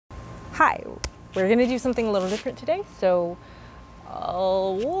Hi, we're gonna do something a little different today, so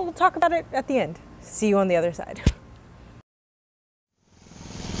we'll talk about it at the end. See you on the other side.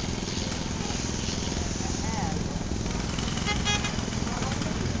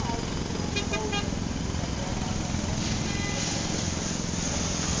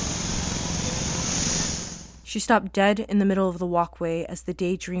 She stopped dead in the middle of the walkway as the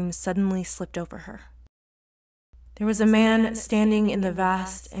daydream suddenly slipped over her. There was a man standing in the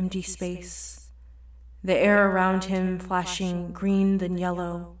vast, empty space, the air around him flashing green then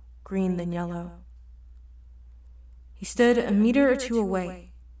yellow, green then yellow. He stood a meter or two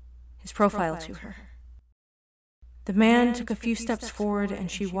away, his profile to her. The man took a few steps forward and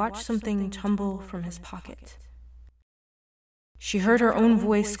she watched something tumble from his pocket. She heard her own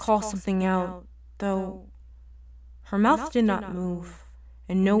voice call something out, though her mouth did not move,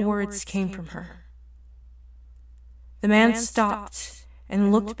 and no words came from her. The man stopped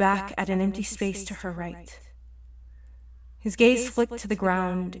and looked back at an empty space to her right. His gaze flicked to the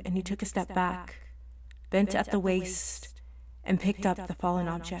ground, and he took a step back, bent at the waist, and picked up the fallen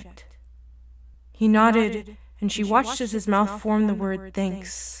object. He nodded, and she watched as his mouth formed the word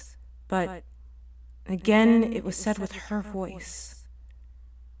thanks, but again it was said with her voice.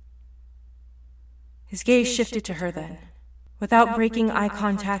 His gaze shifted to her then. Without breaking eye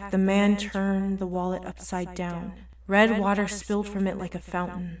contact, the man turned the wallet upside down. Red water spilled from it like a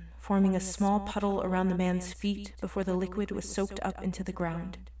fountain, forming a small puddle around the man's feet before the liquid was soaked up into the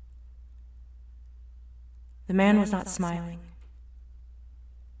ground. The man was not smiling.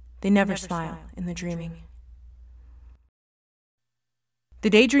 They never smile in the dreaming. The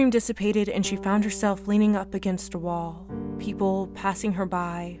daydream dissipated and she found herself leaning up against a wall, people passing her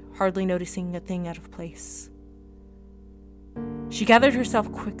by, hardly noticing a thing out of place. She gathered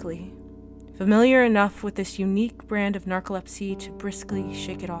herself quickly, familiar enough with this unique brand of narcolepsy to briskly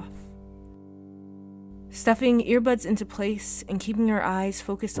shake it off. Stuffing earbuds into place and keeping her eyes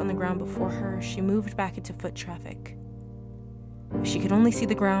focused on the ground before her, she moved back into foot traffic. If she could only see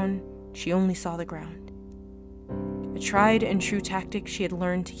the ground, she only saw the ground. A tried and true tactic she had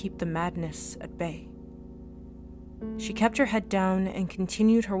learned to keep the madness at bay. She kept her head down and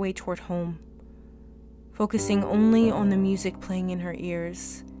continued her way toward home, focusing only on the music playing in her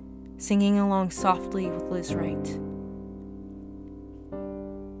ears, singing along softly with Liz Wright.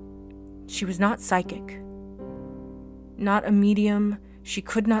 She was not psychic, not a medium. She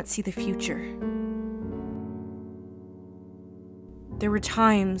could not see the future. There were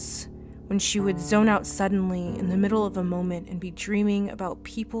times when she would zone out suddenly in the middle of a moment and be dreaming about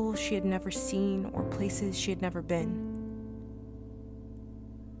people she had never seen or places she had never been.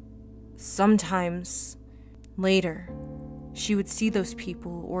 Sometimes, later, she would see those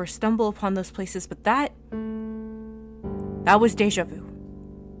people or stumble upon those places, but that was deja vu.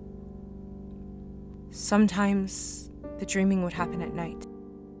 Sometimes the dreaming would happen at night.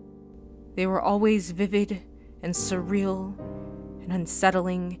 They were always vivid and surreal and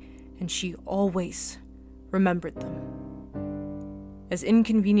unsettling, and she always remembered them. As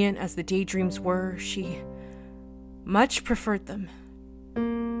inconvenient as the daydreams were, she much preferred them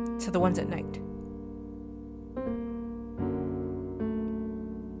to the ones at night.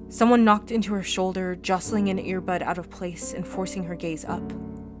 Someone knocked into her shoulder, jostling an earbud out of place and forcing her gaze up.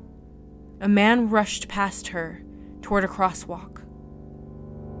 A man rushed past her toward a crosswalk.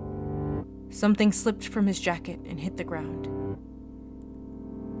 Something slipped from his jacket and hit the ground.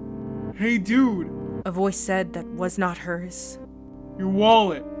 "Hey dude," a voice said that was not hers. "Your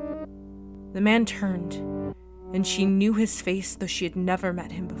wallet." The man turned, and she knew his face, though she had never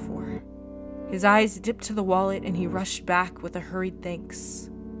met him before. His eyes dipped to the wallet and he rushed back with a hurried thanks.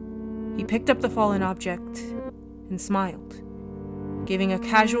 He picked up the fallen object and smiled, giving a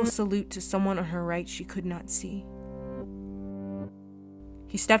casual salute to someone on her right she could not see.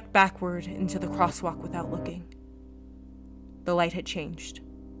 He stepped backward into the crosswalk without looking. The light had changed.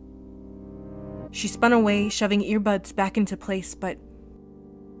 She spun away, shoving earbuds back into place, but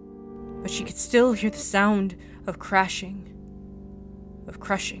she could still hear the sound of crashing, of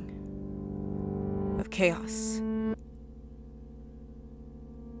crushing, of chaos.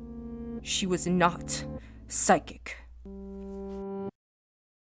 She was not psychic.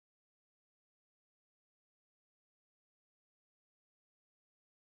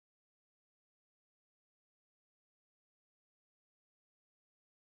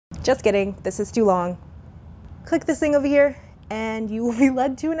 Just kidding, this is too long. Click this thing over here, and you will be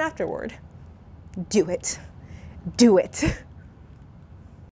led to an afterword. Do it. Do it.